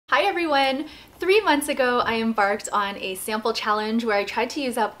Hi everyone! 3 months ago, I embarked on a sample challenge where I tried to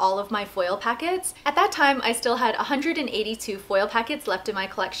use up all of my foil packets. At that time, I still had 182 foil packets left in my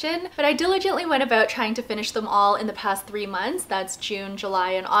collection, but I diligently went about trying to finish them all in the past 3 months. That's June,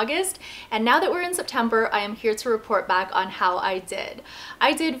 July, and August. And now that we're in September, I am here to report back on how I did.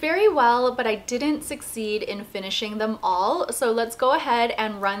 I did very well, but I didn't succeed in finishing them all. So let's go ahead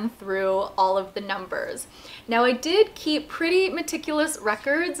and run through all of the numbers. Now, I did keep pretty meticulous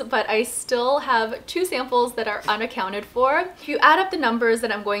records, but I still have 2 samples that are unaccounted for. If you add up the numbers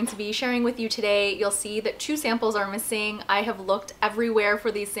that I'm going to be sharing with you today, you'll see that 2 samples are missing. I have looked everywhere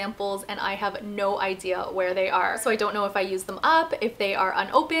for these samples and I have no idea where they are. So I don't know if I used them up, if they are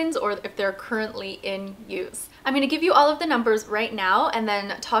unopened, or if they're currently in use. I'm going to give you all of the numbers right now and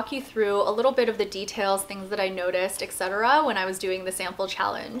then talk you through a little bit of the details, things that I noticed, etc. when I was doing the sample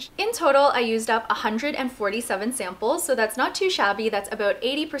challenge. In total, I used up 147 samples, so that's not too shabby. That's about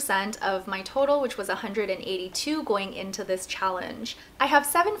 80% of my total, which was 182 going into this challenge. I have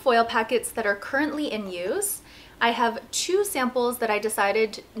 7 foil packets that are currently in use. I have 2 samples that I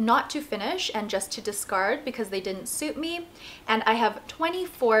decided not to finish and just to discard because they didn't suit me, and I have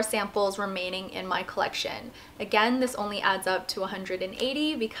 24 samples remaining in my collection. Again, this only adds up to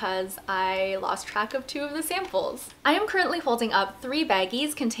 180 because I lost track of 2 of the samples. I am currently holding up 3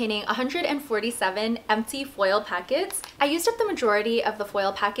 baggies containing 147 empty foil packets. I used up the majority of the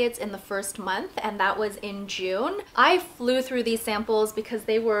foil packets in the first month, and that was in June. I flew through these samples because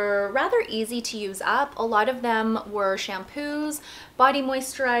they were rather easy to use up. A lot of them were shampoos, body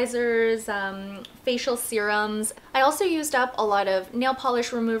moisturizers, facial serums. I also used up a lot of nail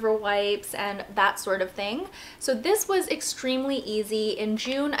polish remover wipes and that sort of thing. So this was extremely easy. In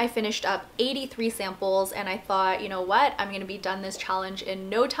June, I finished up 83 samples and I thought, you know what, I'm going to be done this challenge in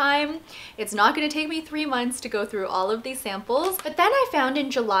no time. It's not going to take me 3 months to go through all of these samples. But then I found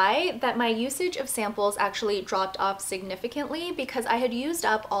in July that my usage of samples actually dropped off significantly because I had used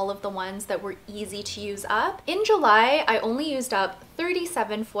up all of the ones that were easy to use up. In July, I only used up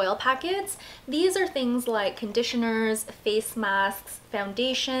 37 foil packets. These are things like conditioners, face masks,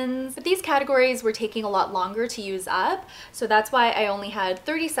 foundations, but these categories were taking a lot longer to use up, so that's why I only had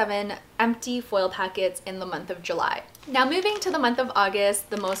 37 empty foil packets in the month of July. Now moving to the month of August,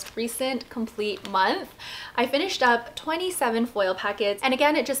 the most recent complete month, I finished up 27 foil packets, and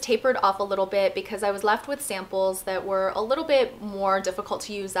again it just tapered off a little bit because I was left with samples that were a little bit more difficult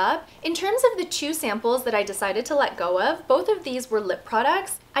to use up. In terms of the 2 samples that I decided to let go of, both of these were lip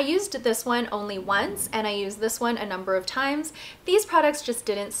products. I used this one only once and I used this one a number of times. These products just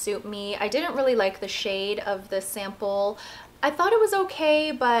didn't suit me. I didn't really like the shade of this sample. I thought it was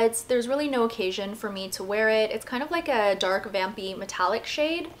okay, but there's really no occasion for me to wear it. It's kind of like a dark vampy metallic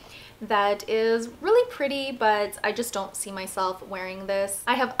shade that is really pretty, but I just don't see myself wearing this.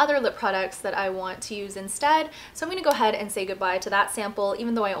 I have other lip products that I want to use instead, so I'm going to go ahead and say goodbye to that sample,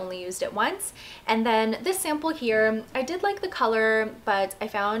 even though I only used it once. And then this sample here, I did like the color, but I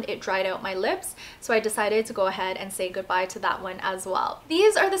found it dried out my lips, so I decided to go ahead and say goodbye to that one as well.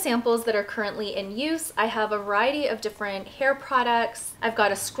 These are the samples that are currently in use. I have a variety of different hair products. I've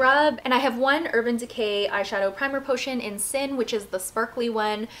got a scrub, and I have one Urban Decay eyeshadow primer potion in Sin, which is the sparkly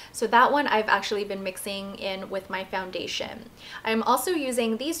one. So that one I've actually been mixing in with my foundation. I'm also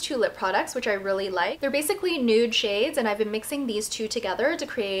using these 2 lip products, which I really like. They're basically nude shades, and I've been mixing these 2 together to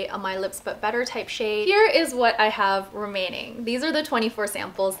create a My Lips But Better type shade. Here is what I have remaining. These are the 24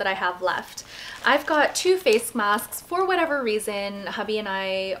 samples that I have left. I've got 2 face masks. For whatever reason, hubby and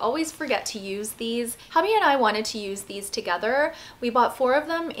I always forget to use these. Hubby and I wanted to use these together. We bought 4 of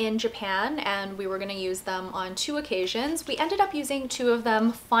them in Japan and we were going to use them on 2 occasions. We ended up using 2 of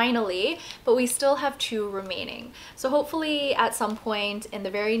them finally, but we still have 2 remaining. So hopefully at some point in the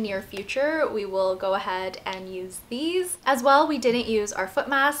very near future, we will go ahead and use these. As well, we didn't use our foot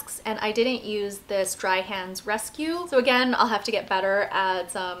masks and I didn't use this Dry Hands Rescue. So again, I'll have to get better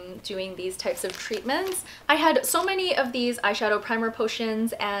at doing these types of treatments. I had so many of these eyeshadow primer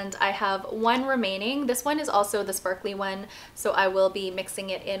potions and I have 1 remaining. This one is also the sparkly one, so I will be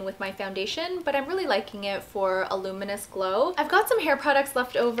mixing it in with my foundation, but I'm really liking it for a luminous glow. I've got some hair products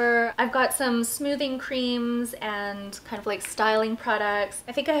left over. I've got some smoothing creams and kind of like styling products.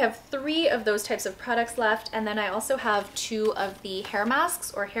 I think I have 3 of those types of products left, and then I also have 2 of the hair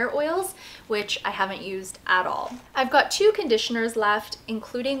masks or hair oils, which I haven't used at all. I've got 2 conditioners left,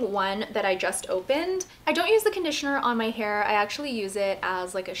 including one that I just opened. I don't use the conditioner on my hair. I actually use it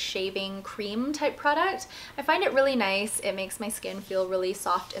as like a shaving cream type product. I find it really nice. It makes my skin feel really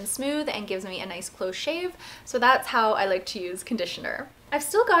soft and smooth and gives me a nice close shave. So that's how I like to use conditioner. I've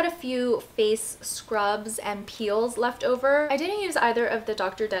still got a few face scrubs and peels left over. I didn't use either of the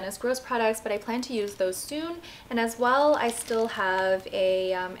Dr. Dennis Gross products, but I plan to use those soon. And as well, I still have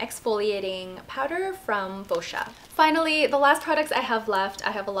a exfoliating powder from Boscia. Finally, the last products I have left,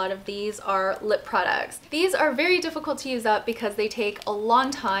 I have a lot of these, are lip products. These are very difficult to use up because they take a long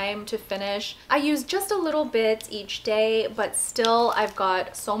time to finish. I use just a little bit each day, but still I've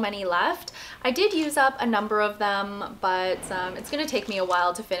got so many left. I did use up a number of them, but it's gonna take me a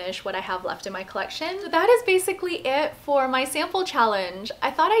while to finish what I have left in my collection. So that is basically it for my sample challenge.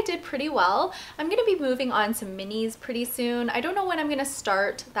 I thought I did pretty well. I'm gonna be moving on to minis pretty soon. I don't know when I'm gonna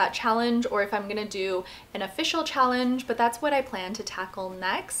start that challenge or if I'm gonna do an official challenge, but that's what I plan to tackle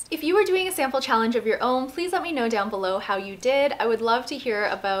next. If you are doing a sample challenge of your own, please let me know down below how you did. I would love to hear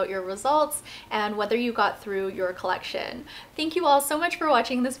about your results and whether you got through your collection. Thank you all so much for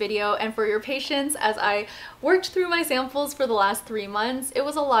watching this video and for your patience as I worked through my samples for the last 3 months. It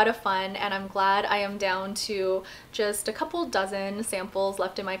was a lot of fun and I'm glad I am down to just a couple dozen samples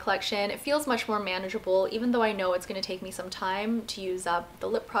left in my collection. It feels much more manageable, even though I know it's going to take me some time to use up the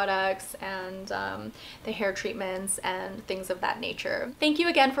lip products and the hair treatments and things of that nature. Thank you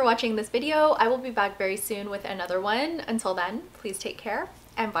again for watching this video. I will be back very soon with another one. Until then, please take care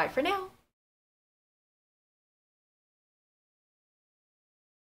and bye for now.